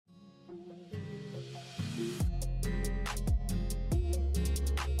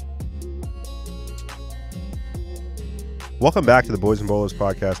Welcome back to the Boys and Bolos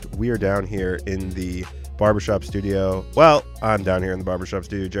podcast. We are down here in the barbershop studio. Well, I'm down here in the barbershop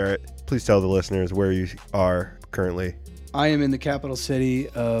studio. Jarrett, please tell the listeners where you are currently. I am in the capital city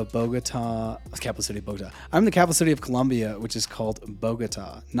of Bogota. I'm in the capital city of Colombia, which is called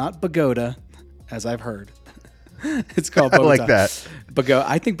Bogota, not Bogota, as I've heard. It's called Bogota. I like that.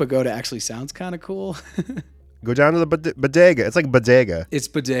 I think Bogota actually sounds kind of cool. Go down to the bodega. It's like bodega. It's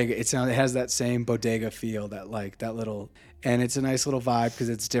bodega. It has that same bodega feel, that little, and it's a nice little vibe because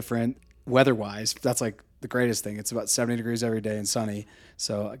it's different weather-wise. That's like the greatest thing. It's about 70 degrees every day and sunny.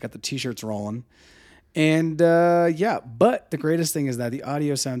 So I got the t-shirts rolling. And but the greatest thing is that the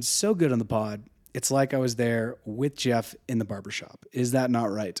audio sounds so good on the pod. It's like I was there with Jeff in the barbershop. Is that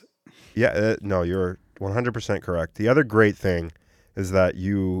not right? Yeah, no, you're 100% correct. The other great thing is that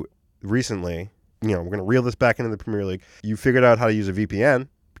you recently, we're going to reel this back into the Premier League. You figured out how to use a VPN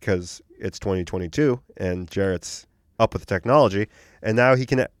because it's 2022 and Jarrett's up with the technology. And now he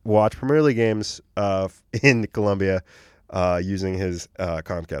can watch Premier League games in Colombia using his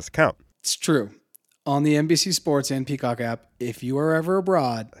Comcast account. It's true. On the NBC Sports and Peacock app, if you are ever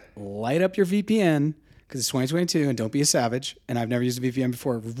abroad, light up your VPN because it's 2022 and don't be a savage. And I've never used a VPN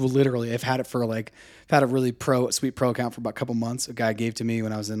before. Literally, I've had it for I've had a really sweet pro account for about a couple months. A guy gave to me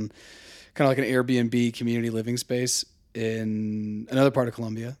when I was in kind of like an Airbnb community living space in another part of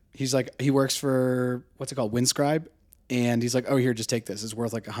Colombia. He works for, what's it called? Windscribe. And he's like, oh, here, just take this. It's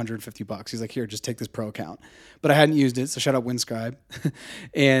worth like $150. He's like, here, just take this pro account. But I hadn't used it, so shut up, Windscribe.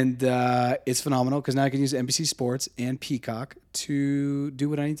 And it's phenomenal because now I can use NBC Sports and Peacock to do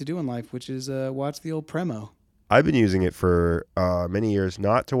what I need to do in life, which is watch the old Premo. I've been using it for many years,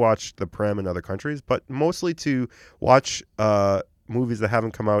 not to watch the Prem in other countries, but mostly to watch movies that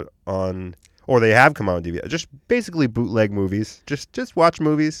haven't come out on, or they have come out on DVD. Just basically bootleg movies. Just watch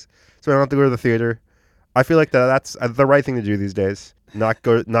movies so I don't have to go to the theater. I feel like that's the right thing to do these days. Not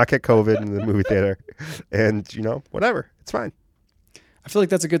get COVID in the movie theater, and whatever, it's fine. I feel like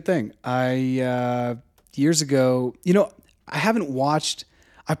that's a good thing. I years ago, I haven't watched.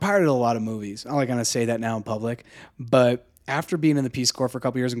 I pirated a lot of movies. I'm not gonna say that now in public, but after being in the Peace Corps for a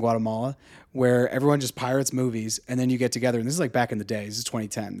couple years in Guatemala, where everyone just pirates movies, and then you get together, and this is like back in the day. This is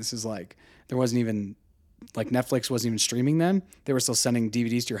 2010. This is like there wasn't even. Like Netflix wasn't even streaming then. They were still sending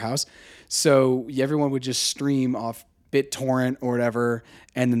DVDs to your house. So everyone would just stream off BitTorrent or whatever,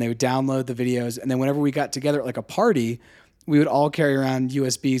 and then they would download the videos. And then whenever we got together at like a party, we would all carry around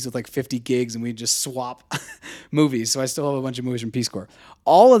USBs with like 50 gigs and we'd just swap movies. So I still have a bunch of movies from Peace Corps.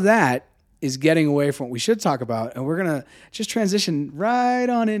 All of that is getting away from what we should talk about. And we're going to just transition right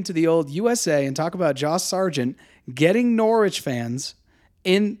on into the old USA and talk about Josh Sargent getting Norwich fans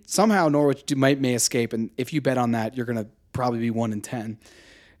in. Somehow Norwich may escape, and if you bet on that, you're going to probably be 1 in 10.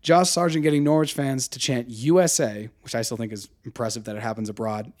 Josh Sargent getting Norwich fans to chant USA, which I still think is impressive that it happens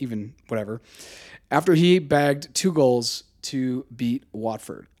abroad, even whatever, after he bagged 2 goals to beat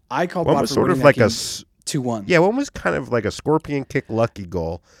Watford. I called one Watford was sort of like 2-1. Yeah, one was kind of like a scorpion kick lucky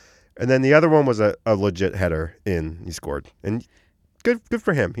goal, and then the other one was a legit header in. He scored, and good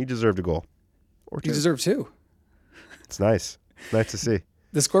for him. He deserved a goal. He deserved 2. It's nice. Nice to see.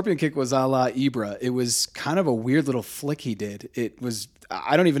 The scorpion kick was a la Ibra. It was kind of a weird little flick he did. It was,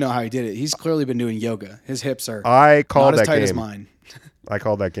 I don't even know how he did it. He's clearly been doing yoga. His hips are not as tight as mine. I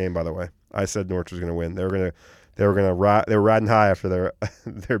called that game, by the way. I said Norwich was going to win. They were riding high after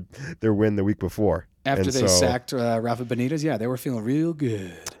their win the week before. After they sacked Rafa Benitez, yeah, they were feeling real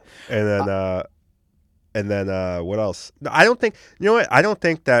good. And then what else? I don't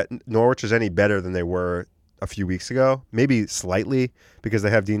think that Norwich is any better than they were a few weeks ago, maybe slightly because they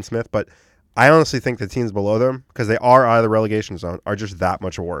have Dean Smith, but I honestly think the teams below them, because they are out of the relegation zone, are just that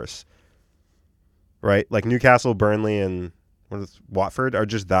much worse. Right? Like Newcastle, Burnley, and Watford are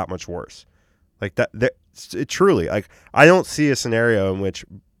just that much worse. Like that, truly, like I don't see a scenario in which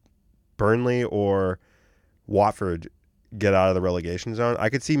Burnley or Watford get out of the relegation zone. I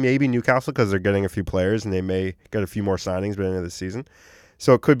could see maybe Newcastle because they're getting a few players and they may get a few more signings by the end of the season.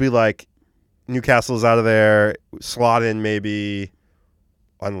 So it could be like Newcastle's out of there, slot in maybe,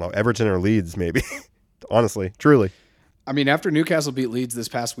 I don't know, Everton or Leeds maybe. Honestly, truly. I mean, after Newcastle beat Leeds this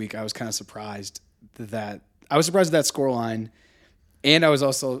past week, I was kind of surprised at that scoreline. And I was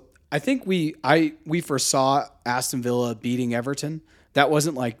also, I think we foresaw Aston Villa beating Everton. That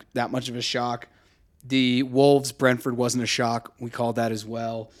wasn't like that much of a shock. The Wolves-Brentford wasn't a shock. We called that as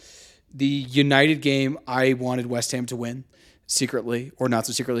well. The United game, I wanted West Ham to win. Secretly, or not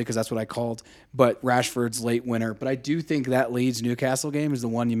so secretly, because that's what I called, but Rashford's late winner. But I do think that Leeds Newcastle game is the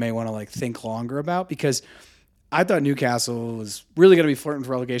one you may want to think longer about, because I thought Newcastle was really going to be flirting with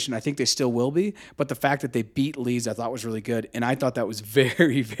relegation. I think they still will be, but the fact that they beat Leeds, I thought was really good, and I thought that was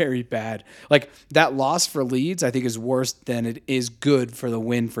very, very bad. Like that loss for Leeds, I think is worse than it is good for the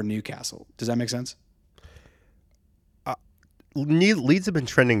win for Newcastle. Does that make sense? Leeds have been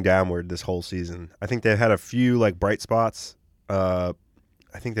trending downward this whole season. I think they've had a few like bright spots. I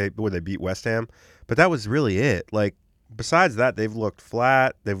think they beat West Ham, but that was really it. Like besides that, they've looked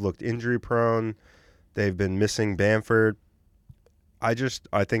flat. They've looked injury prone. They've been missing Bamford. I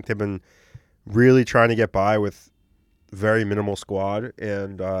think they've been really trying to get by with very minimal squad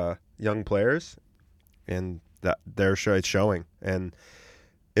and young players, and that it's showing. And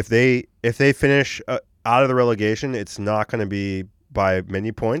if they finish out of the relegation, it's not going to be by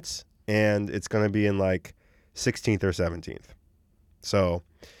many points, and it's going to be in like 16th or 17th. So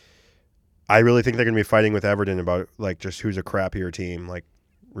I really think they're going to be fighting with Everton about like just who's a crappier team. Like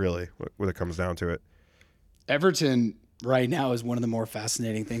really, when it comes down to it. Everton right now is one of the more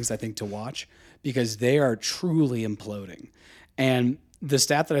fascinating things I think to watch because they are truly imploding. And the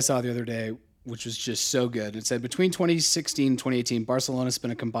stat that I saw the other day, which was just so good, it said between 2016 and 2018, Barcelona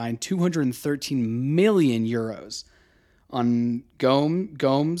spent a combined 213 million euros on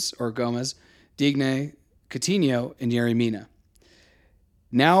Gomez, Digne, Coutinho, and Yerry Mina.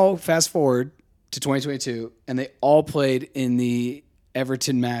 Now, fast forward to 2022, and they all played in the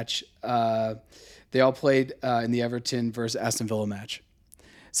Everton match. They all played in the Everton versus Aston Villa match.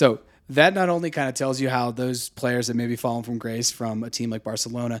 So that not only kind of tells you how those players have maybe fallen from grace from a team like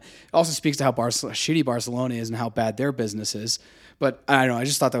Barcelona, it also speaks to how shitty Barcelona is and how bad their business is. But I don't know, I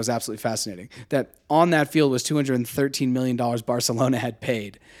just thought that was absolutely fascinating. That on that field was $213 million Barcelona had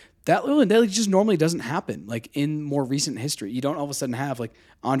paid. That just normally doesn't happen. Like in more recent history, you don't all of a sudden have like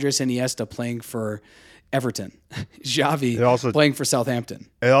Andres Iniesta playing for Everton, Xavi playing for Southampton.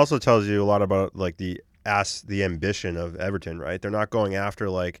 It also tells you a lot about like the ambition of Everton, right? They're not going after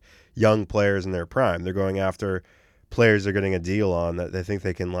like young players in their prime. They're going after players they're getting a deal on that they think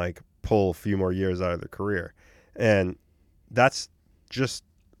they can like pull a few more years out of their career. And that's just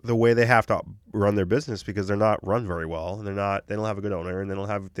the way they have to run their business because they're not run very well and they don't have a good owner and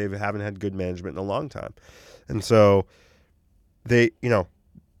they haven't had good management in a long time. And so they, they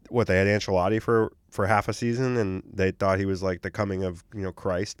had Ancelotti for half a season, and they thought he was like the coming of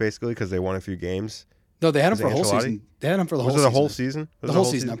Christ basically because they won a few games. No, they had him for a whole season. They had him for the whole season. Was it the whole season? The whole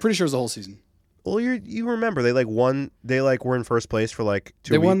season. I'm pretty sure it was the whole season. Well, you remember they won. They were in first place for like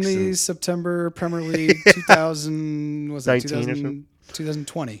 2 weeks. They won the September Premier League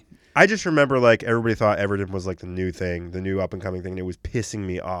 2020. I just remember like everybody thought Everton was like the new thing, the new up and coming thing, and it was pissing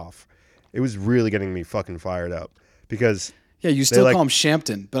me off. It was really getting me fucking fired up because. Yeah, you still call him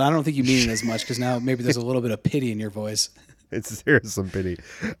Shampton, but I don't think you mean it as much because now maybe there's a little bit of pity in your voice. There's some pity.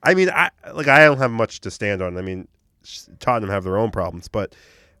 I mean, I don't have much to stand on. I mean, Tottenham have their own problems, but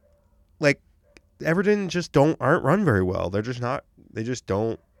like Everton just aren't run very well. They're just not. They just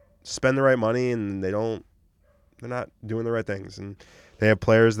don't spend the right money, and they're not doing the right things. And they have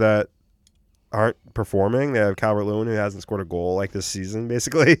players that aren't performing. They have Calvert-Lewin who hasn't scored a goal like this season.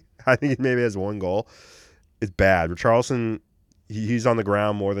 Basically, I think he maybe has one goal. It's bad. Richarlison. He's on the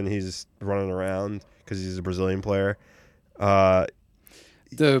ground more than he's running around because he's a Brazilian player. The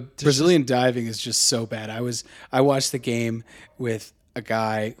Brazilian diving is just so bad. I watched the game with a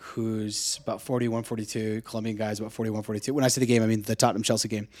guy who's about 41, 42, Colombian guy's about 41, 42. When I say the game, I mean the Tottenham-Chelsea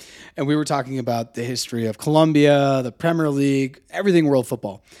game. And we were talking about the history of Colombia, the Premier League, everything world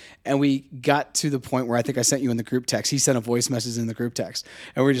football. And we got to the point where I think I sent you in the group text. He sent a voice message in the group text.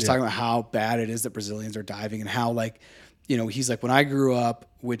 And we were just talking about how bad it is that Brazilians are diving and how he's like, when I grew up,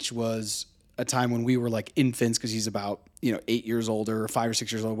 which was a time when we were like infants because he's about 8 years older or 5 or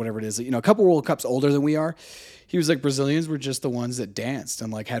 6 years old, whatever it is, a couple World Cups older than we are. He was like, Brazilians were just the ones that danced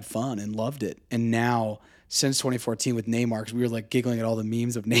and like had fun and loved it. And now since 2014 with Neymar, because we were like giggling at all the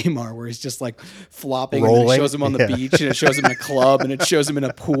memes of Neymar where he's just like flopping rolling. And then it shows him on the beach and it shows him in a club and it shows him in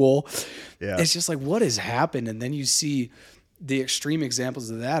a pool. Yeah. It's just like, what has happened? And then you see the extreme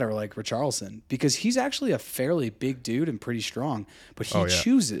examples of that are like Richarlison, because he's actually a fairly big dude and pretty strong, but he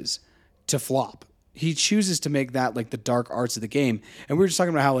chooses to flop. He chooses to make that like the dark arts of the game. And we were just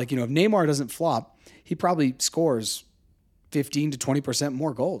talking about how if Neymar doesn't flop, he probably scores 15 to 20%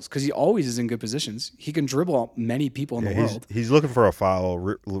 more goals because he always is in good positions. He can dribble many people in the world. He's looking for a foul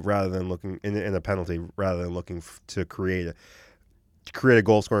rather than looking in a penalty rather than looking to create a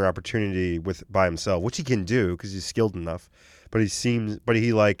goal scoring opportunity by himself, which he can do because he's skilled enough. But I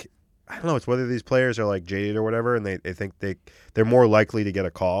don't know. It's whether these players are like jaded or whatever, and they think they're more likely to get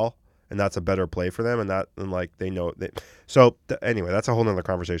a call, and that's a better play for them, and they know that. So anyway, that's a whole nother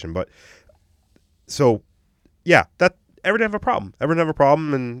conversation. But so yeah, that Everton have a problem. Everton have a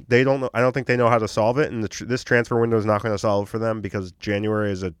problem, and they don't know. I don't think they know how to solve it. And this transfer window is not going to solve it for them because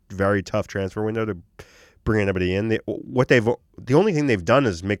January is a very tough transfer window to bring anybody in. The only thing they've done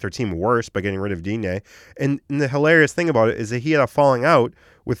is make their team worse by getting rid of Digne. And the hilarious thing about it is that he had a falling out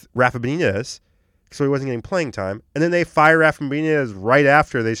with Rafa Benitez, so he wasn't getting playing time. And then they fire Rafa Benitez right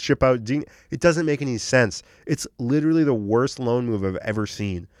after they ship out Digne. It doesn't make any sense. It's literally the worst loan move I've ever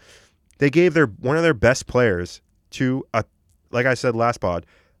seen. They gave one of their best players to like I said last pod,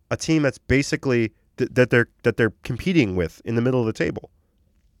 a team that's basically that they're competing with in the middle of the table,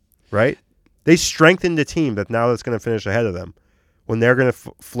 right? They strengthened a team that's going to finish ahead of them when they're going to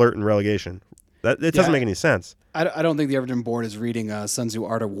flirt in relegation. It doesn't make any sense. I don't think the Everton board is reading Sun Tzu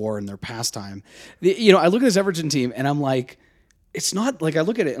Art of War in their pastime. I look at this Everton team and I'm like, it's not like I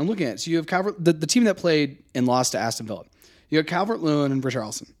look at it. I'm looking at it. So you have the team that played and lost to Aston Villa. You have Calvert-Lewin and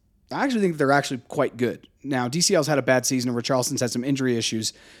Richarlison. I actually think they're actually quite good. Now, DCL's had a bad season, and Richarlison's had some injury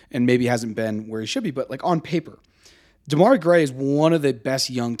issues and maybe hasn't been where he should be, but like on paper, Demarai Gray is one of the best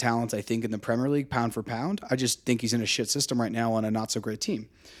young talents, I think, in the Premier League, pound for pound. I just think he's in a shit system right now on a not-so-great team.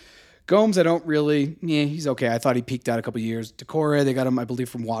 Gomes, he's okay. I thought he peaked out a couple of years. Decore, they got him, I believe,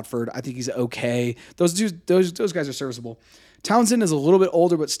 from Watford. I think he's okay. Those guys are serviceable. Townsend is a little bit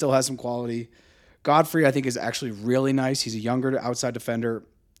older, but still has some quality. Godfrey, I think, is actually really nice. He's a younger outside defender.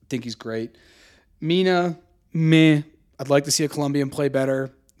 I think he's great. Mina, meh. I'd like to see a Colombian play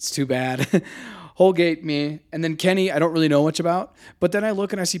better. It's too bad. Holgate, meh. And then Kenny, I don't really know much about. But then I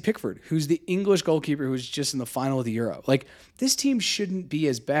look and I see Pickford, who's the English goalkeeper who's just in the final of the Euro. Like, this team shouldn't be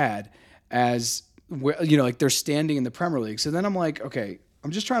as bad as, like they're standing in the Premier League. So then I'm like, okay,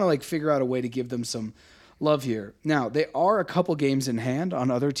 I'm just trying to like figure out a way to give them some love here. Now, they are a couple games in hand on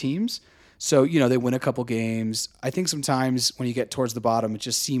other teams. So, they win a couple games. I think sometimes when you get towards the bottom, it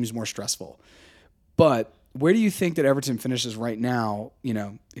just seems more stressful. But where do you think that Everton finishes right now?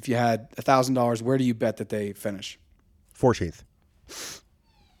 If you had $1,000, where do you bet that they finish? 14th.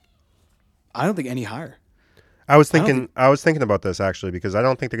 I don't think any higher. I was thinking about this actually because I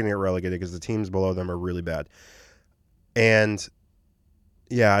don't think they're going to get relegated because the teams below them are really bad. And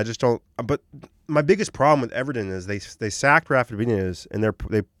yeah, I just don't. But my biggest problem with Everton is they sacked Rafa Benitez and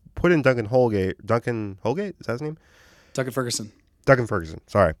they put in Duncan Holgate. Duncan Holgate, is that his name? Duncan Ferguson.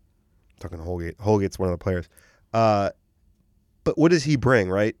 Sorry. Duncan Holgate. Holgate's one of the players. But what does he bring,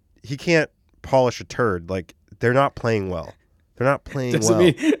 right? He can't polish a turd. Like, they're not playing well.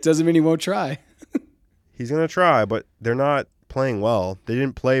 Doesn't mean he won't try. He's going to try, but they're not playing well. They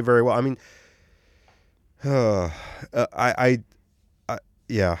didn't play very well. I mean, yeah,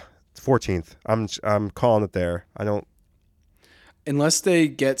 it's 14th. I'm calling it there. I don't. Unless they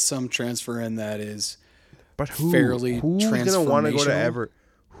get some transfer in that is fairly who's going to want to go to Everton?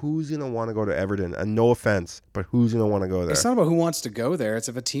 Who's going to want to go to Everton? And no offense, but who's going to want to go there? It's not about who wants to go there. It's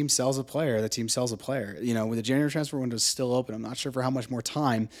if a team sells a player, the team sells a player. With the January transfer window still open, I'm not sure for how much more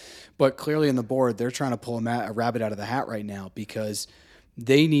time, but clearly in the board, they're trying to pull a rabbit out of the hat right now because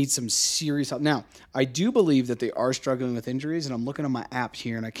they need some serious help. Now, I do believe that they are struggling with injuries, and I'm looking at my app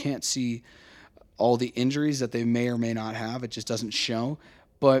here, and I can't see all the injuries that they may or may not have. It just doesn't show.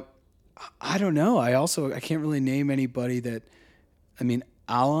 But I don't know. I can't really name anybody that,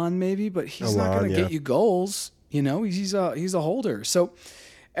 Alon maybe, but he's not going to get you goals. He's a holder. So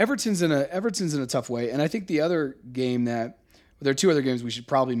Everton's in a tough way. And I think the other game there are two other games we should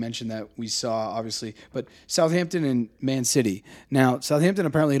probably mention that we saw, obviously, but Southampton and Man City. Now, Southampton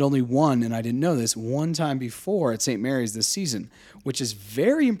apparently had only won, and I didn't know this, one time before at St. Mary's this season, which is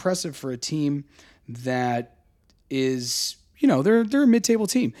very impressive for a team that is, they're a mid-table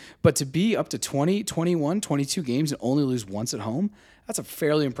team. But to be up to 20, 21, 22 games and only lose once at home, that's a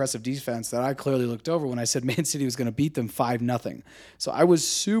fairly impressive defense that I clearly looked over when I said Man City was going to beat them 5-0. So I was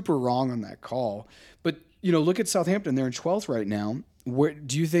super wrong on that call. But, look at Southampton. They're in 12th right now. Where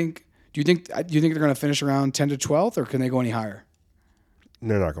do you think they're going to finish around 10 to 12th, or can they go any higher?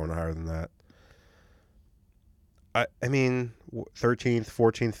 They're not going higher than that. I mean, 13th,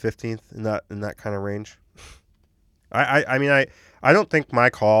 14th, 15th in that kind of range. I don't think my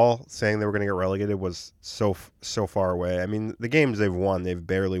call saying they were going to get relegated was so far away. I mean, the games they've won, they've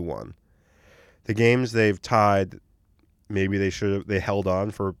barely won. The games they've tied, maybe they held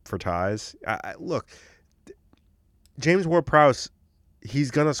on for ties. Look, James Ward-Prowse, he's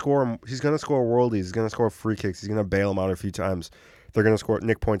gonna score worldies. He's gonna score free kicks. He's gonna bail them out a few times. They're gonna score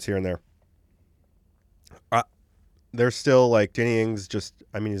nick points here and there. They're still like Danny Ings.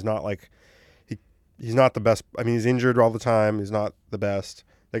 He's not like. He's not the best. I mean, he's injured all the time. He's not the best.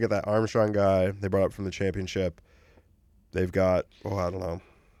 They got that Armstrong guy they brought up from the championship. They've got, I don't know.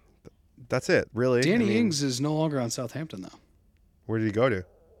 That's it, really. Danny Ings is no longer on Southampton, though. Where did he go to?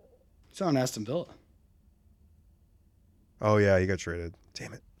 He's on Aston Villa. Oh, yeah, he got traded.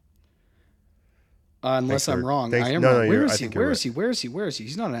 Damn it. Unless I'm wrong. I am wrong. Where is he? Where is he? Where is he? Where is he?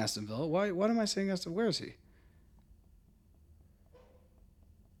 He's not in Aston Villa. Why am I saying Aston? Where is he?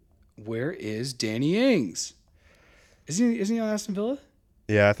 Where is Danny Ings? Isn't he on Aston Villa?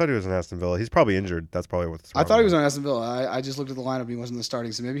 Yeah, I thought he was in Aston Villa. He's probably injured. That's probably what's wrong. I thought he was on Aston Villa. I just looked at the lineup and he wasn't in the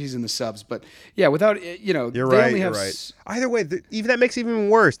starting, so maybe he's in the subs. But yeah, without You're they right. only You're have right. Either way, even that makes it even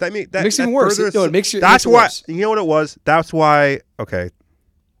worse. That makes it even worse. No, it makes you. That's why. Worse. You know what it was? That's why. Okay,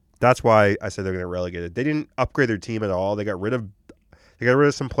 that's why I said they're going to get relegated. They didn't upgrade their team at all. They got rid of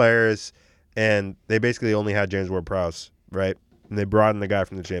some players, and they basically only had James Ward-Prowse, right? And they brought in the guy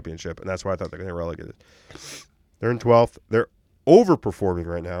from the Championship, and that's why I thought they're going to get relegated. They're in 12th. They're overperforming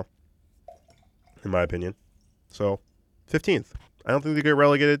right now, in my opinion. So, 15th. I don't think they get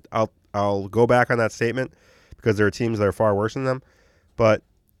relegated. I'll go back on that statement because there are teams that are far worse than them. But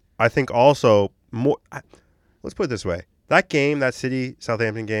I think also more. Let's put it this way: that game, that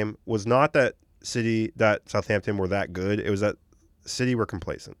City-Southampton game, was not that Southampton were that good. It was that City were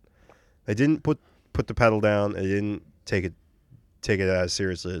complacent. They didn't put the pedal down. They didn't take it as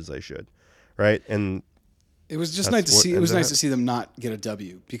seriously as they should, right? And it was just nice to see. It was nice to see them not get a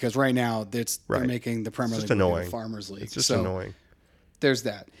W because right now they're making the Premier League a Farmers League. It's just annoying. There's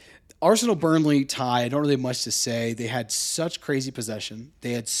that. Arsenal-Burnley tie. I don't really have much to say. They had such crazy possession.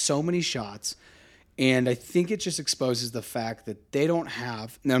 They had so many shots, and I think it just exposes the fact that they don't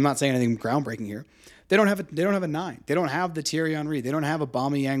have. Now I'm not saying anything groundbreaking here. They don't have a 9. They don't have the Thierry Henry. They don't have a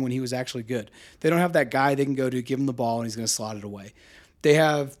Aubameyang when he was actually good. They don't have that guy they can go to, give him the ball, and he's going to slot it away. They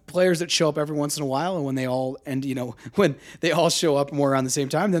have players that show up every once in a while, and when they all show up more around the same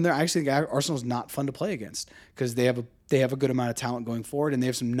time, then they're actually Arsenal's not fun to play against because they have a good amount of talent going forward, and they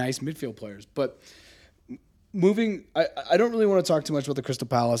have some nice midfield players. But moving, I don't really want to talk too much about the Crystal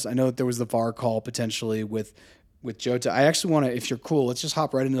Palace. I know that there was the VAR call potentially with Jota. I actually want to, if you're cool, let's just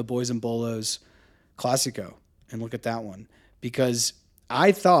hop right into the Boys and Bolos Classico and look at that one because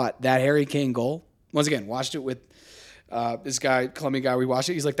I thought that Harry Kane goal. Once again, watched it with. This guy, Colombian guy, we watched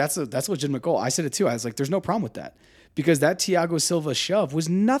it. He's like, that's a legitimate goal. I said it too. I was like, there's no problem with that because that Thiago Silva shove was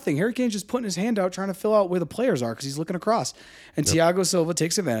nothing. Harry Kane's just putting his hand out trying to fill out where the players are because he's looking across. And Thiago Silva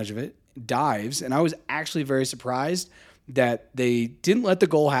takes advantage of it, dives, and I was actually very surprised that they didn't let the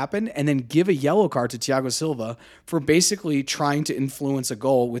goal happen and then give a yellow card to Thiago Silva for basically trying to influence a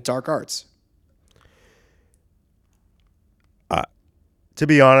goal with dark arts. To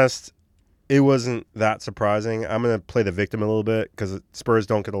be honest, it wasn't that surprising. I'm going to play the victim a little bit because Spurs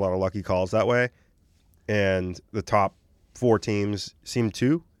don't get a lot of lucky calls that way. And the top 4 teams seem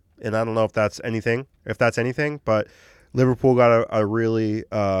to. And I don't know if that's anything, but Liverpool got a really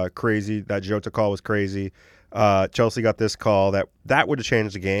crazy, that Jota call was crazy. Chelsea got this call that would have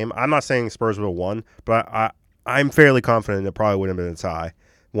changed the game. I'm not saying Spurs would have won, but I'm fairly confident it probably would have been a tie,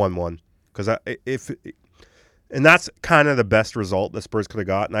 1-1. Because and that's kind of the best result the Spurs could have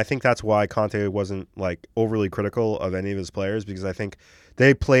got. And I think that's why Conte wasn't like overly critical of any of his players because I think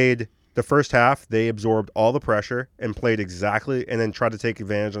they played the first half. They absorbed all the pressure and played exactly and then tried to take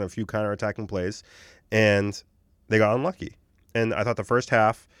advantage on a few counterattacking plays. And they got unlucky. And I thought the first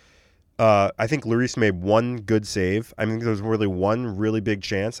half, I think Lloris made one good save. I mean, there was really one really big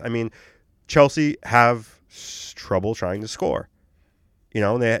chance. I mean, Chelsea have trouble trying to score. You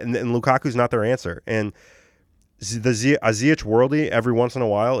know, and Lukaku's not their answer. And the Ziyech Worldy every once in a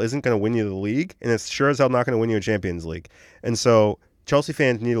while isn't going to win you the league, and it's sure as hell not going to win you a Champions League. And so Chelsea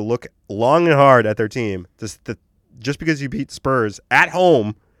fans need to look long and hard at their team. Just because you beat Spurs at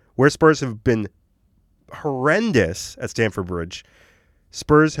home, where Spurs have been horrendous at Stamford Bridge,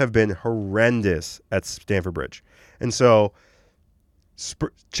 Spurs have been horrendous at Stamford Bridge. And so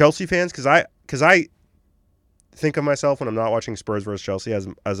Chelsea fans, because I think of myself when I'm not watching Spurs versus Chelsea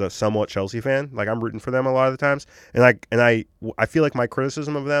as a somewhat Chelsea fan. Like I'm rooting for them a lot of the times, and I feel like my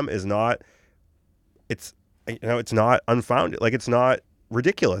criticism of them is not, it's not unfounded. Like it's not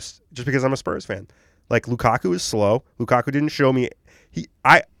ridiculous just because I'm a Spurs fan. Like Lukaku is slow. Lukaku didn't show me.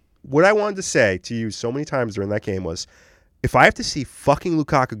 What I wanted to say to you so many times during that game was, if I have to see fucking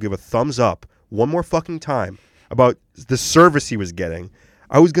Lukaku give a thumbs up one more fucking time about the service he was getting,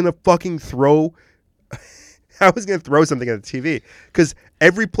 I was gonna fucking throw. I was going to throw something at the TV because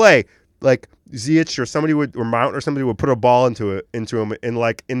every play, like Ziyech or Mount or somebody would put a ball into him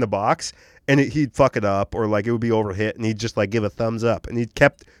in the box, and he'd fuck it up or like it would be overhit, and he'd just like give a thumbs up, and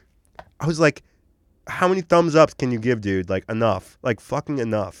I was like, how many thumbs ups can you give, dude? Like enough, like fucking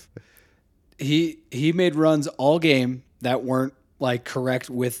enough. He made runs all game that weren't like correct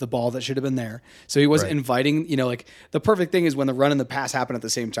with the ball that should have been there. So he wasn't Right. inviting, like the perfect thing is when the run and the pass happen at the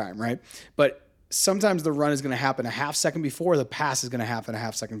same time, right? But sometimes the run is going to happen a half second before, the pass is going to happen a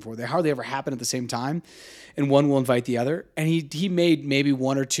half second before. They hardly ever happen at the same time, and one will invite the other. And he made maybe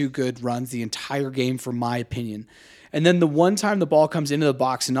one or two good runs the entire game, from my opinion. And then the one time the ball comes into the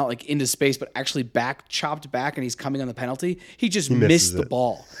box and not like into space, but actually chopped back, and he's coming on the penalty, he just missed the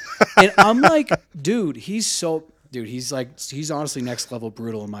ball. And I'm like, he's honestly next level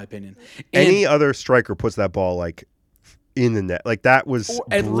brutal in my opinion. And Any other striker puts that ball like in the net. Like that was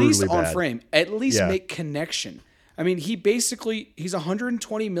at least brutally on bad. frame, at least Yeah. make connection. I mean, he's a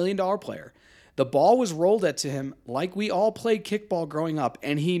 $120 million player. The ball was rolled at to him like we all played kickball growing up,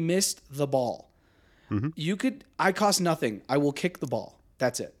 and he missed the ball. I cost nothing. I will kick the ball.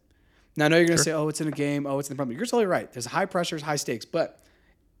 That's it. Now I know you're going to say, oh, it's in a game. Oh, it's in the Premier League. You're totally right. There's high pressures, high stakes, but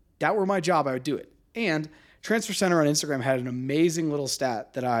that were my job, I would do it. And Transfer Center on Instagram had an amazing little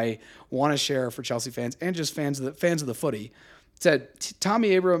stat that I want to share for Chelsea fans and just fans of the footy. It said Tommy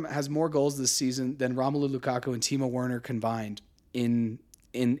Abraham has more goals this season than Romelu Lukaku and Timo Werner combined in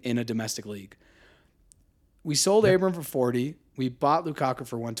a domestic league. We sold Abraham for 40. We bought Lukaku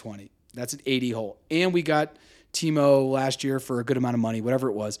for 120. That's an 80 hole. And we got Timo last year for a good amount of money, whatever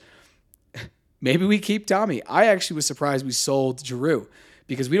it was. Maybe we keep Tommy. I actually was surprised we sold Giroud,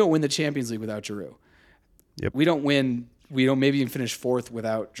 because we don't win the Champions League without Giroud. Yep. We don't maybe even finish fourth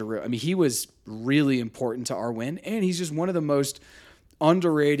without Giroud. I mean, he was really important to our win, and he's just one of the most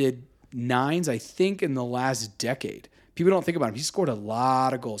underrated nines, I think, in the last decade. People don't think about him. He scored a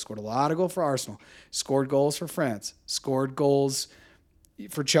lot of goals. Scored a lot of goals for Arsenal. Scored goals for France. Scored goals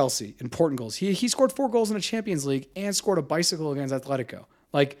for Chelsea. Important goals. He scored 4 goals in the Champions League and scored a bicycle against Atletico.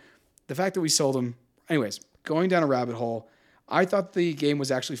 Like, the fact that we sold him. Anyways, going down a rabbit hole, I thought the game was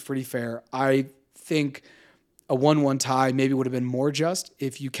actually pretty fair. I think a 1-1 tie maybe would have been more just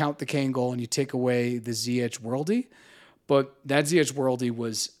if you count the Kane goal and you take away the Ziyech worldie. But that Ziyech worldie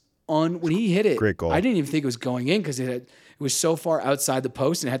was when he hit it. Great goal. I didn't even think it was going in because it was so far outside the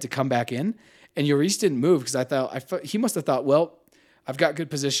post and it had to come back in. And Lloris didn't move because I thought he must have thought, well, I've got good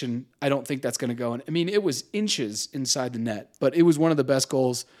position. I don't think that's going to go in. I mean, it was inches inside the net, but it was one of the best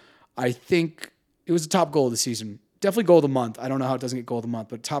goals. I think it was the top goal of the season. Definitely goal of the month. I don't know how it doesn't get goal of the month,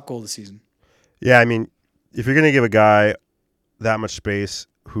 but top goal of the season. Yeah, I mean, if you're going to give a guy that much space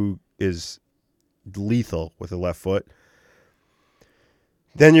who is lethal with the left foot,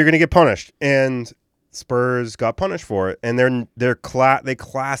 then you're going to get punished. And Spurs got punished for it. And they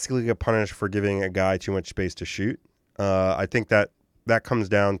classically get punished for giving a guy too much space to shoot. I think that comes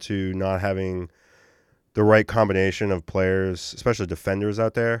down to not having the right combination of players, especially defenders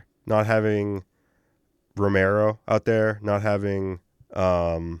out there, not having Romero out there, not having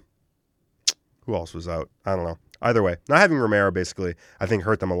who else was out? I don't know. Either way, not having Romero basically, I think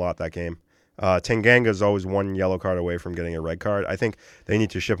hurt them a lot that game. Tanganga is always one yellow card away from getting a red card. I think they need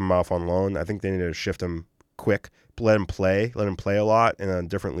to ship him off on loan. I think they need to shift him quick, let him play a lot in a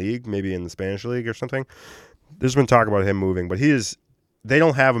different league, maybe in the Spanish league or something. There's been talk about him moving, but they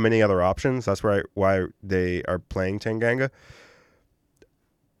don't have many other options. That's why they are playing Tanganga.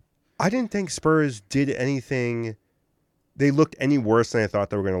 I didn't think Spurs did anything. They looked any worse than I thought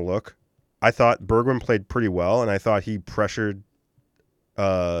they were going to look. I thought Bergwijn played pretty well, and I thought he pressured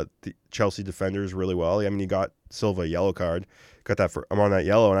the Chelsea defenders really well. I mean, he got Silva a yellow card, got that for I'm on that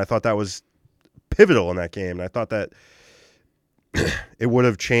yellow, and I thought that was pivotal in that game. And I thought that it would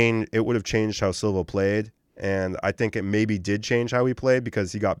have changed how Silva played, and I think it maybe did change how he played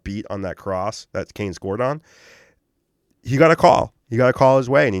because he got beat on that cross that Kane scored on. He got a call. He got a call his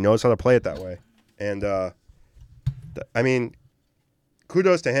way, and he knows how to play it that way. And I mean,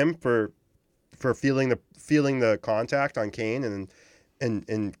 kudos to him for feeling the contact on Kane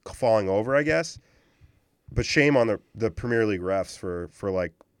and falling over, I guess. But shame on the Premier League refs for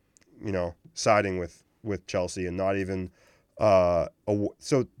like, siding with Chelsea and not even.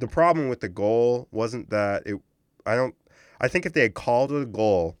 So the problem with the goal wasn't that it. I think if they had called it a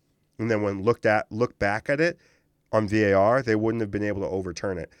goal and then when looked back at it on VAR, they wouldn't have been able to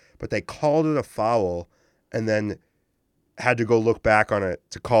overturn it. But they called it a foul and then had to go look back on it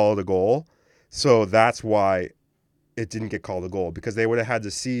to call it a goal. So that's why it didn't get called a goal, because they would have had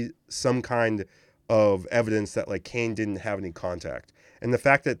to see some kind of evidence that like Kane didn't have any contact. And the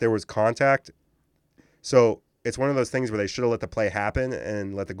fact that there was contact, so it's one of those things where they should have let the play happen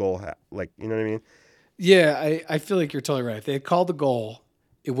and let the goal you know what I mean? Yeah, I feel like you're totally right. If they had called the goal,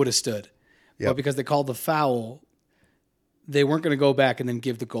 it would have stood. Yep. But because they called the foul, they weren't going to go back and then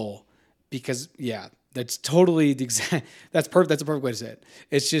give the goal because, that's totally the exact. That's perfect. That's a perfect way to say it.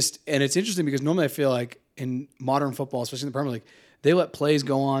 It's just, and it's interesting because normally I feel like in modern football, especially in the Premier League, they let plays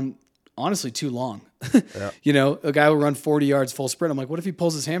go on honestly too long. Yeah. You know, a guy will run 40 yards full sprint. I'm like, what if he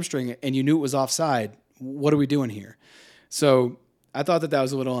pulls his hamstring and you knew it was offside? What are we doing here? So I thought that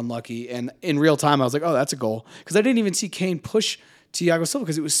was a little unlucky. And in real time, I was like, oh, that's a goal. Because I didn't even see Kane push Thiago Silva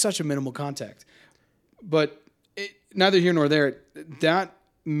because it was such a minimal contact. But neither here nor there. That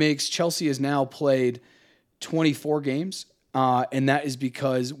makes Chelsea has now played 24 games. And that is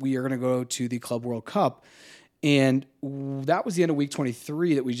because we are going to go to the Club World Cup. And that was the end of week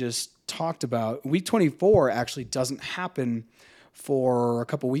 23 that we just talked about. Week 24 actually doesn't happen for a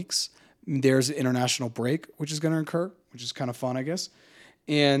couple weeks. There's an international break, which is going to occur, which is kind of fun, I guess.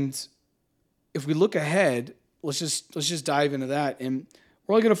 And if we look ahead, let's just dive into that. And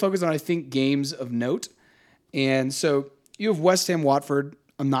we're only going to focus on, I think, games of note. And so you have West Ham Watford.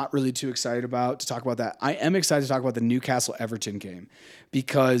 I'm not really too excited to talk about that. I am excited to talk about the Newcastle Everton game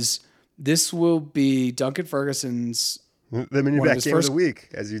because this will be Duncan Ferguson's the mini back game of the week,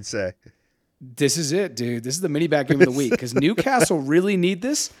 as you'd say. This is it, dude. This is the mini back game of the week because Newcastle really need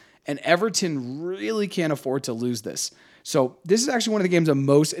this, and Everton really can't afford to lose this. So this is actually one of the games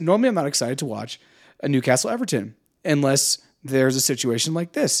normally I'm not excited to watch a Newcastle Everton unless there's a situation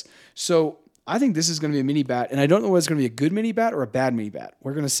like this. So I think this is going to be a mini bat, and I don't know whether it's going to be a good mini bat or a bad mini bat.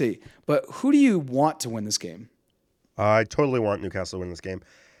 We're going to see. But who do you want to win this game? I totally want Newcastle to win this game.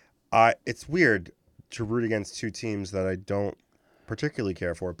 It's weird to root against two teams that I don't particularly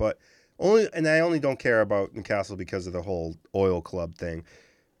care for, but I only don't care about Newcastle because of the whole oil club thing.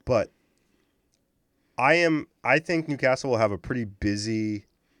 But I think Newcastle will have a pretty busy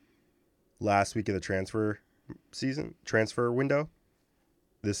last week of the transfer window.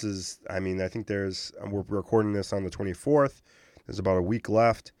 This is, I think we're recording this on the 24th. There's about a week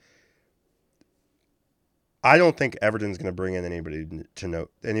left. I don't think Everton's going to bring in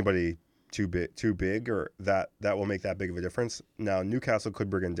anybody too big, or that will make that big of a difference. Now, Newcastle could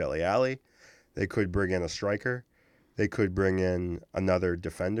bring in Dele Alli. They could bring in a striker. They could bring in another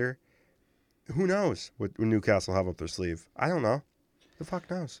defender. Who knows what Newcastle have up their sleeve? I don't know. The fuck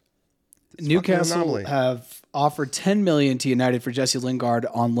knows? Newcastle have offered $10 million to United for Jesse Lingard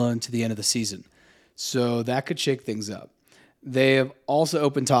on loan to the end of the season. So that could shake things up. They have also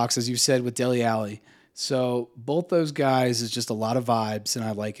opened talks, as you said, with Dele Alli. So both those guys is just a lot of vibes, and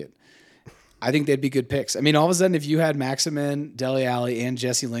I like it. I think they'd be good picks. All of a sudden, if you had Maximin, Dele Alli, and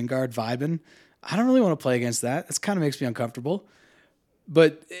Jesse Lingard vibing, I don't really want to play against that. That kind of makes me uncomfortable.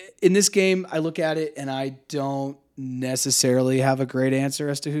 But in this game, I look at it, and I don't necessarily have a great answer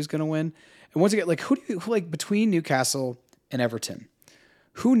as to who's going to win. And once again, between Newcastle and Everton,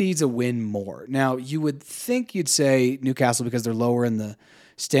 who needs a win more? Now, you would think you'd say Newcastle because they're lower in the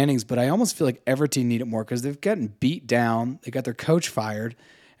standings, but I almost feel like Everton need it more because they've gotten beat down. They got their coach fired,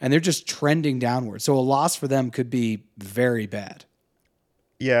 and they're just trending downward. So a loss for them could be very bad.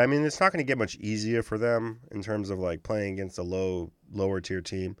 Yeah, it's not going to get much easier for them in terms of playing against a lower tier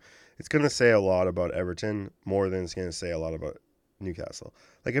team. It's going to say a lot about Everton more than it's going to say a lot about Newcastle.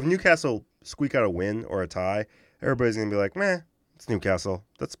 If Newcastle squeak out a win or a tie, everybody's going to be like, meh, it's Newcastle.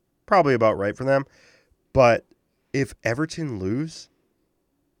 That's probably about right for them. But if Everton lose,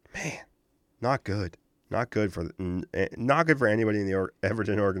 man, not good. Not good for anybody in the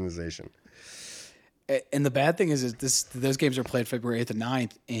Everton organization. And the bad thing is those games are played February 8th and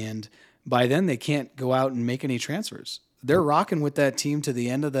 9th, and by then they can't go out and make any transfers. They're rocking with that team to the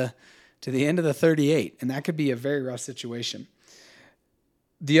end of the 38, and that could be a very rough situation.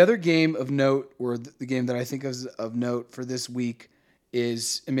 The other game of note, or the game that I think is of note for this week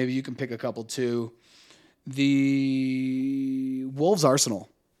is, and maybe you can pick a couple too, the Wolves Arsenal.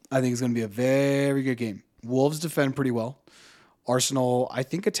 I think is going to be a very good game. Wolves defend pretty well. Arsenal, I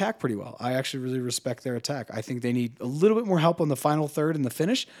think, attack pretty well. I actually really respect their attack. I think they need a little bit more help on the final third and the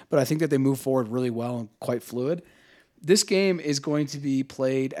finish, but I think that they move forward really well and quite fluid. This game is going to be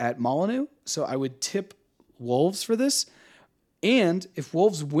played at Molineux, so I would tip Wolves for this. And if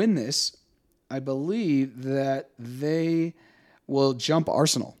Wolves win this, I believe that they will jump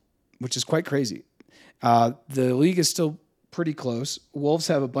Arsenal, which is quite crazy. The league is still pretty close. Wolves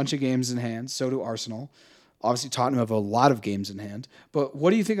have a bunch of games in hand, so do Arsenal. Obviously, Tottenham have a lot of games in hand. But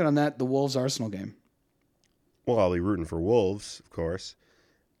what are you thinking on that, the Wolves-Arsenal game? Well, I'll be rooting for Wolves, of course.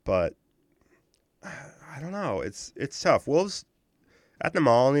 But I don't know. It's tough. Wolves, at the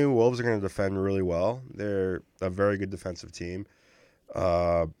Molineux, Wolves are going to defend really well. They're a very good defensive team.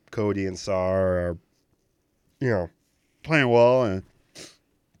 Cody and Sarr are, playing well. And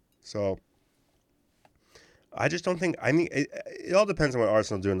so I just don't think. It all depends on what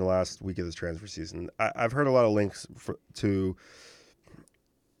Arsenal do in the last week of this transfer season. I've heard a lot of links to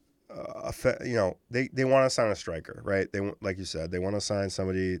they want to sign a striker, right? Like you said, they want to sign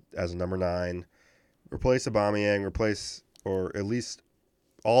somebody as a number 9, replace Aubameyang, replace or at least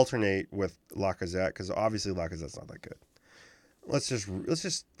alternate with Lacazette, because obviously Lacazette's not that good. Let's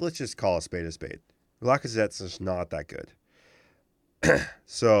just call a spade a spade. Lacazette's just not that good.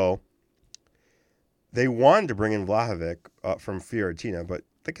 So they wanted to bring in Vlahovic from Fiorentina, but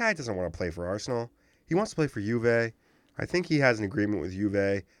the guy doesn't want to play for Arsenal. He wants to play for Juve. I think he has an agreement with Juve.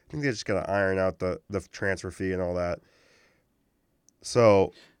 I think they just got to iron out the transfer fee and all that.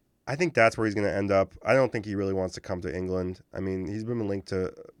 So I think that's where he's going to end up. I don't think he really wants to come to England. I mean, he's been linked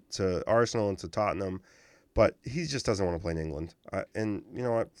to Arsenal and to Tottenham, but he just doesn't want to play in England. And you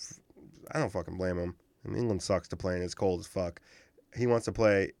know what? I don't fucking blame him. I mean, England sucks to play in. It's cold as fuck. He wants to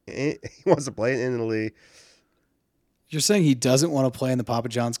play. He wants to play in Italy. You're saying he doesn't want to play in the Papa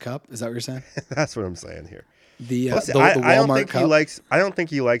John's Cup? Is that what you're saying? That's what I'm saying here. The Walmart I don't think Cup? I don't think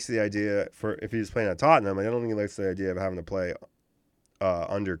he likes the idea for if he's playing at Tottenham. I don't think he likes the idea of having to play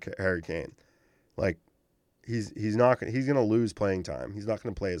under Harry Kane. Like he's going to lose playing time. He's not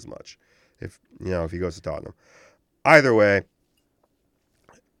going to play as much if he goes to Tottenham. Either way,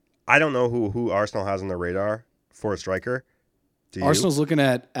 I don't know who Arsenal has on their radar for a striker. Arsenal's looking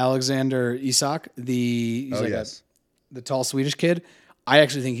at Alexander Isak, the tall Swedish kid. I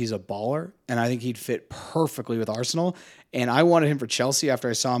actually think he's a baller, and I think he'd fit perfectly with Arsenal. And I wanted him for Chelsea after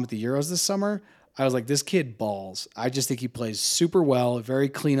I saw him at the Euros this summer. I was like, this kid balls. I just think he plays super well, very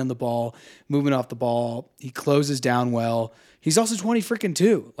clean on the ball, moving off the ball. He closes down well. He's also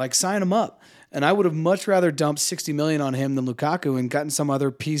 22. Like, sign him up. And I would have much rather dumped $60 million on him than Lukaku and gotten some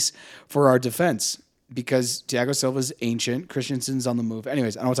other piece for our defense, because Thiago Silva's ancient. Christensen's on the move.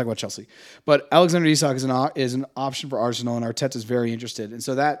 Anyways, I don't want to talk about Chelsea. But Alexander Isak is an option for Arsenal, and Arteta's very interested. And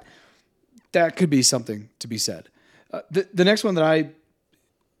so that could be something to be said. The next one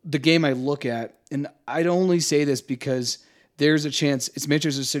the game I look at, and I'd only say this because there's a chance, it's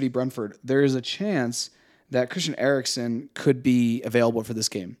Manchester City Brentford. There is a chance that Christian Eriksen could be available for this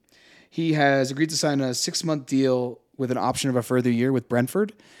game. He has agreed to sign a 6-month deal with an option of a further year with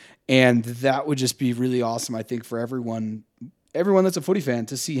Brentford. And that would just be really awesome, I think, for everyone that's a footy fan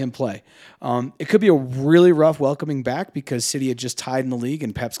to see him play. It could be a really rough welcoming back because City had just tied in the league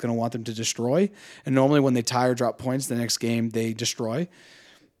and Pep's going to want them to destroy. And normally when they tie or drop points, the next game they destroy.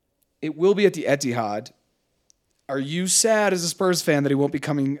 It will be at the Etihad. Are you sad as a Spurs fan that he won't be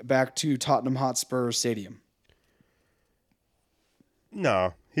coming back to Tottenham Hotspur Stadium?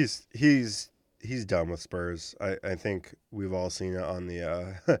 No, he's done with Spurs. I think we've all seen it on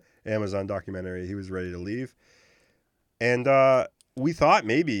the Amazon documentary. He was ready to leave. And we thought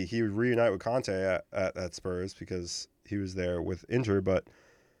maybe he would reunite with Conte at Spurs because he was there with Inter. But,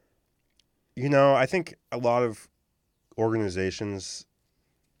 I think a lot of organizations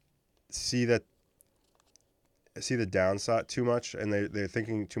see the downside too much, and they're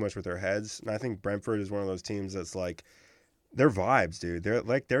thinking too much with their heads. And I think Brentford is one of those teams that's like, they're vibes, dude.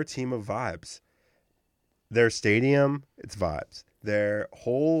 They're a team of vibes. Their stadium, it's vibes. Their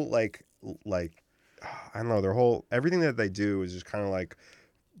whole I don't know, everything that they do is just kind of like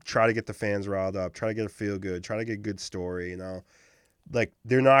try to get the fans riled up, try to get a feel good, try to get a good story, Like,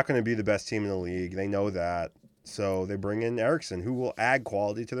 they're not going to be the best team in the league. They know that. So they bring in Eriksen, who will add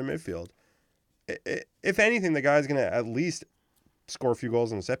quality to their midfield. If anything, the guy's going to at least score a few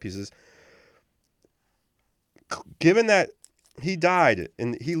goals in the set pieces. Given that he died,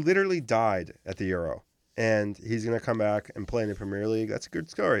 and he literally died at the Euro, and he's going to come back and play in the Premier League, that's a good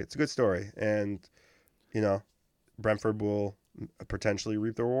story. It's a good story. And, Brentford will potentially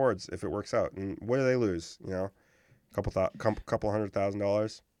reap the rewards if it works out. And what do they lose? Couple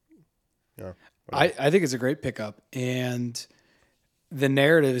 $100,000. I think it's a great pickup, and the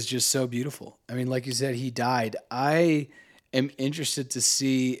narrative is just so beautiful. I mean, like you said, he died. I am interested to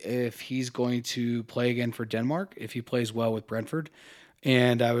see if he's going to play again for Denmark, if he plays well with Brentford.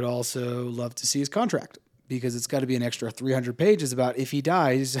 And I would also love to see his contract, because it's got to be an extra 300 pages about if he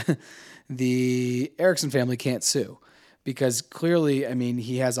dies, the Eriksen family can't sue. Because clearly, I mean,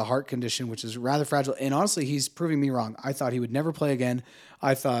 he has a heart condition, which is rather fragile. And honestly, he's proving me wrong. I thought he would never play again.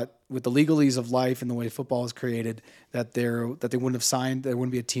 I thought with the legalese of life and the way football is created, that they wouldn't have signed. There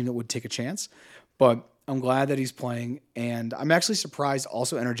wouldn't be a team that would take a chance. But I'm glad that he's playing. And I'm actually surprised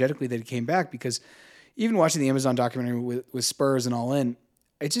also energetically that he came back, because even watching the Amazon documentary with Spurs and all in,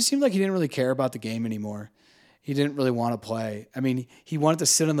 it just seemed like he didn't really care about the game anymore. He didn't really want to play. I mean, he wanted to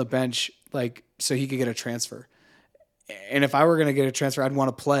sit on the bench so he could get a transfer. And if I were going to get a transfer, I'd want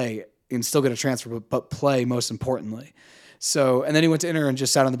to play and still get a transfer, but play most importantly. So, and then he went to Inter and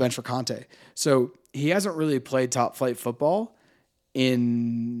just sat on the bench for Conte. So he hasn't really played top flight football.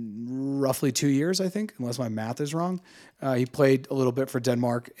 in roughly 2 years, I think, unless my math is wrong. He played a little bit for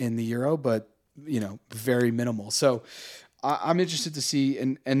Denmark in the Euro, but very minimal. So I'm interested to see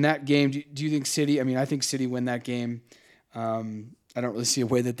in that game. Do you think City? I mean, I think City win that game. I don't really see a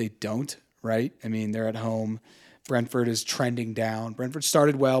way that they don't. Right? I mean, they're at home. Brentford is trending down. Brentford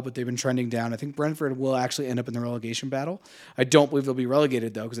started well, but they've been trending down. I think Brentford will actually end up in the relegation battle. I don't believe they'll be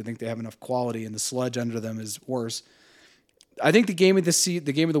relegated though, because I think they have enough quality, and the sludge under them is worse. I think the game of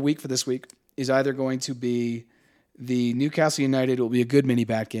the week for this week is either going to be the Newcastle United. It will be a good mini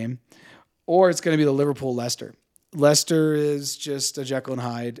bat game, or it's going to be the Liverpool Leicester. Leicester is just a Jekyll and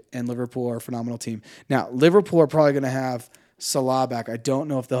Hyde, and Liverpool are a phenomenal team. Now, Liverpool are probably going to have Salah back. I don't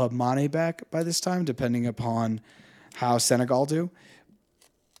know if they'll have Mane back by this time, depending upon how Senegal do.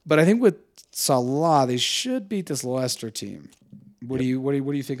 But I think with Salah, they should beat this Leicester team. What are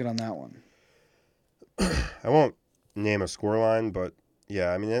you thinking on that one? I won't name a scoreline, but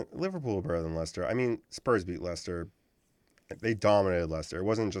yeah, I mean, Liverpool are better than Leicester. I mean, Spurs beat Leicester. They dominated Leicester. It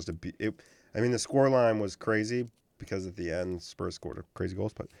wasn't just the scoreline was crazy because at the end Spurs scored a crazy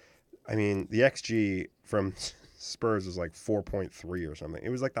goals, but I mean, the XG from Spurs was like 4.3 or something. It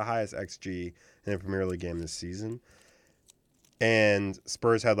was like the highest XG in a Premier League game this season. And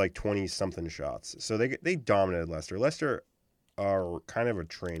Spurs had like 20-something shots. So they dominated Leicester. Leicester are kind of a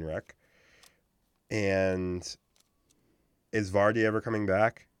train wreck. And is Vardy ever coming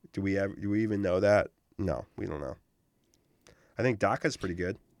back? Do we even know that? No, we don't know. I think Daka's pretty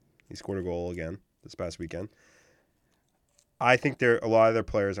good. He scored a goal again this past weekend. I think a lot of their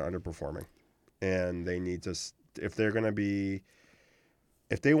players are underperforming. And they need to, if they want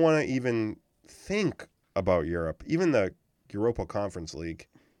to even think about Europe, even the Europa Conference League,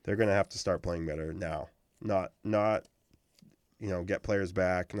 they're going to have to start playing better now. Not get players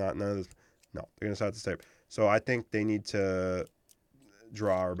back. None of this. No, they're going to have to stay. So I think they need to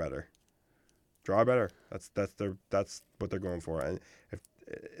draw or better. Draw better. That's what they're going for. And if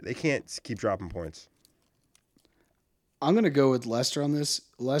they can't keep dropping points. I'm going to go with Leicester on this.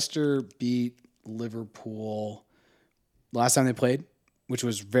 Leicester beat Liverpool last time they played, which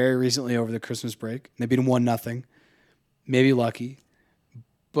was very recently over the Christmas break. They beat them 1-0. Maybe lucky.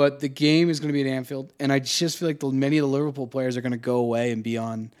 But the game is going to be at Anfield, and I just feel like many of the Liverpool players are going to go away and be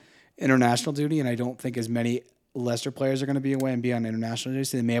on international duty, and I don't think as many Leicester players are going to be away and be on international duty,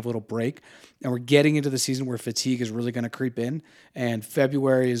 so they may have a little break. And we're getting into the season where fatigue is really going to creep in, and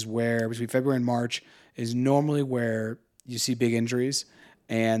February is where, between February and March, is normally where you see big injuries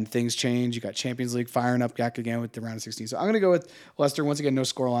and things change. You got Champions League firing up back again with the round of 16. So I'm going to go with Leicester. Once again, no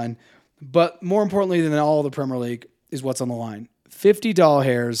scoreline. But more importantly than all the Premier League is what's on the line. $50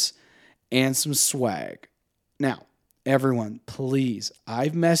 hairs and some swag. Now, everyone, please,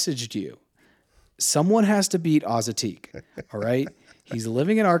 I've messaged you. Someone has to beat Ozatik, all right? He's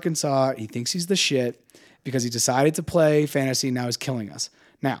living in Arkansas. He thinks he's the shit because he decided to play fantasy and now he's killing us.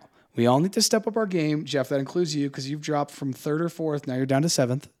 Now, we all need to step up our game. Jeff, that includes you because you've dropped from 3rd or 4th. Now you're down to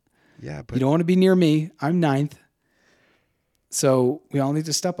 7th. Yeah, but you don't want to be near me. I'm 9th. So we all need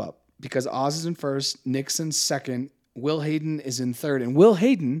to step up because Oz is in 1st, Nick's in 2nd, Will Hayden is in 3rd. And Will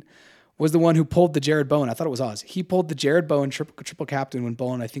Hayden was the one who pulled the Jared Bowen. I thought it was Oz. He pulled the Jared Bowen triple captain when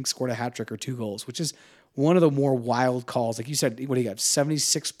Bowen, I think, scored a hat trick or 2 goals, which is one of the more wild calls. Like you said, what do you got?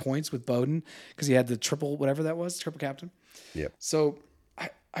 76 points with Bowden because he had the triple, whatever that was, triple captain. Yeah. So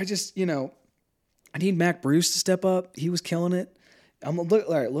I just, I need Mac Bruce to step up. He was killing it. All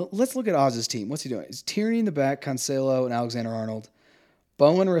right, let's look at Oz's team. What's he doing? It's Tierney in the back, Cancelo and Alexander-Arnold,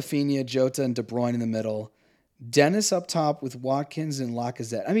 Bowen, Rafinha, Jota, and De Bruyne in the middle, Dennis up top with Watkins and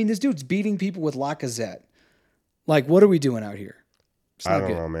Lacazette. I mean, this dude's beating people with Lacazette. Like, what are we doing out here? I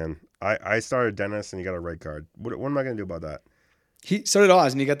don't know, man. I started Dennis and he got a red card. What am I going to do about that? So did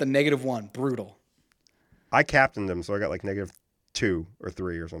Oz, and he got the -1. Brutal. I captained him, so I got like -2 or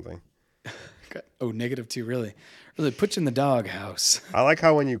 3 or something. Oh, -2, really? Really put you in the doghouse. I like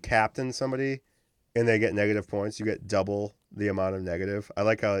how when you captain somebody and they get negative points, you get double the amount of negative. I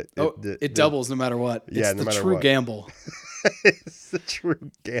like how it doubles no matter what. Yeah, it's no the matter true what. gamble. It's the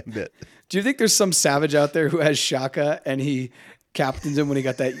true gambit. Do you think there's some savage out there who has Shaka and he captains him when he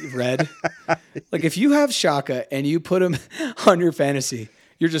got that red? Like if you have Shaka and you put him on your fantasy,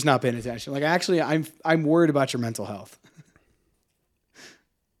 you're just not paying attention. Like actually, I'm worried about your mental health.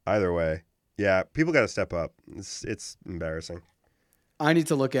 Either way, yeah, people got to step up. It's embarrassing. I need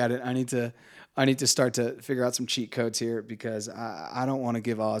to look at it. I need to start to figure out some cheat codes here because I don't want to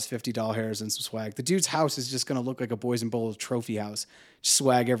give Oz $50 hairs and some swag. The dude's house is just going to look like a Boys and Bowls trophy house. Just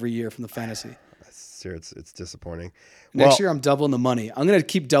swag every year from the fantasy. last year. It's disappointing. Next year, I'm doubling the money. I'm going to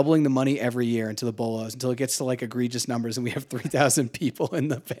keep doubling the money every year into the Bolos until it gets to like egregious numbers and we have 3,000 people in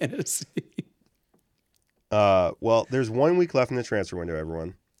the fantasy. Well, there's 1 week left in the transfer window,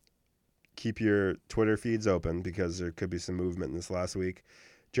 everyone. Keep your Twitter feeds open because there could be some movement in this last week.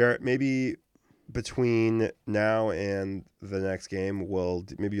 Jarrett, maybe between now and the next game, we'll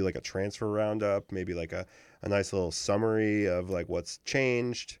maybe like a transfer roundup, maybe like a nice little summary of like what's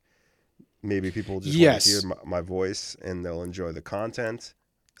changed. Maybe people just want to hear my voice and they'll enjoy the content.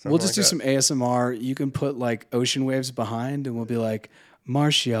 We'll just do some ASMR. You can put like ocean waves behind and we'll be like,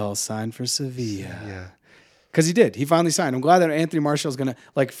 Martial signed for Sevilla. Yeah. Because he did. He finally signed. I'm glad that Anthony Martial is going to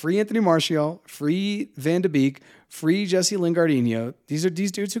like free Anthony Martial, free Van de Beek, free Jesse Lingardinho. These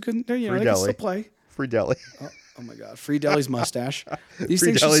dudes who can, they can still play. Free Deli. Oh my God. Free Deli's mustache. These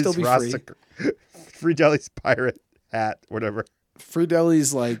things should still be free. Free Deli's pirate hat, whatever. Free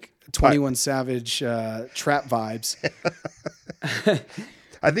Deli's like 21 Savage trap vibes.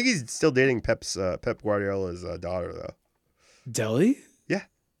 I think he's still dating Pep Guardiola's daughter, though. Deli? Yeah.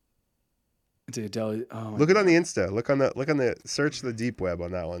 Dude, Deli. Oh look it on the Insta. Look on the search the deep web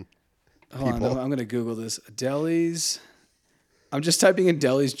on that one. Hold on, I'm gonna Google this. Deli's. I'm just typing in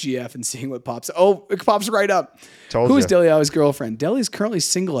Deli's GF and seeing what pops. Oh, it pops right up. Who is Dele Alli's girlfriend? Dele is currently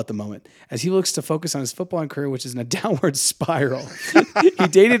single at the moment as he looks to focus on his footballing career, which is in a downward spiral. He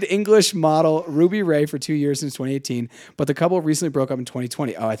dated English model Ruby Ray for 2 years since 2018, but the couple recently broke up in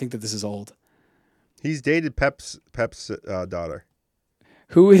 2020. Oh, I think that this is old. He's dated Pep's daughter.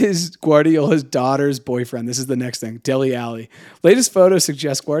 Who is Guardiola's daughter's boyfriend? This is the next thing. Dele Alli. Latest photo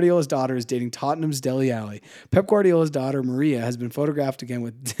suggests Guardiola's daughter is dating Tottenham's Dele Alli. Pep Guardiola's daughter, Maria, has been photographed again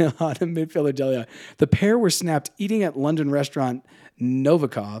with Tottenham midfielder Dele Alli. The pair were snapped eating at London restaurant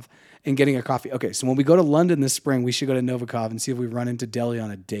Novikov and getting a coffee. Okay, so when we go to London this spring, we should go to Novikov and see if we run into Dele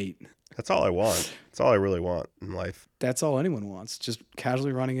on a date. That's all I want. That's all I really want in life. That's all anyone wants. Just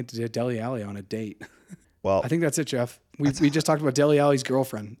casually running into Dele Alli on a date. Well, I think that's it, Jeff. We just talked about Dele Alli's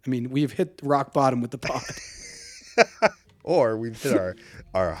girlfriend. I mean, we've hit rock bottom with the pod. Or we've hit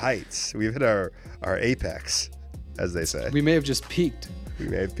our heights. We've hit our apex, as they say. We may have just peaked. We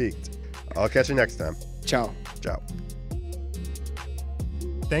may have peaked. I'll catch you next time. Ciao. Ciao.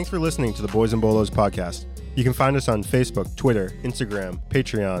 Thanks for listening to the Boys and Bolos podcast. You can find us on Facebook, Twitter, Instagram,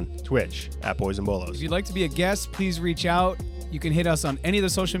 Patreon, Twitch at Boys and Bolos. If you'd like to be a guest, please reach out. You can hit us on any of the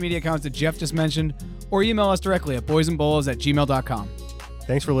social media accounts that Jeff just mentioned or email us directly at boysandbolos@gmail.com.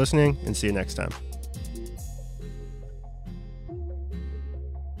 Thanks for listening and see you next time.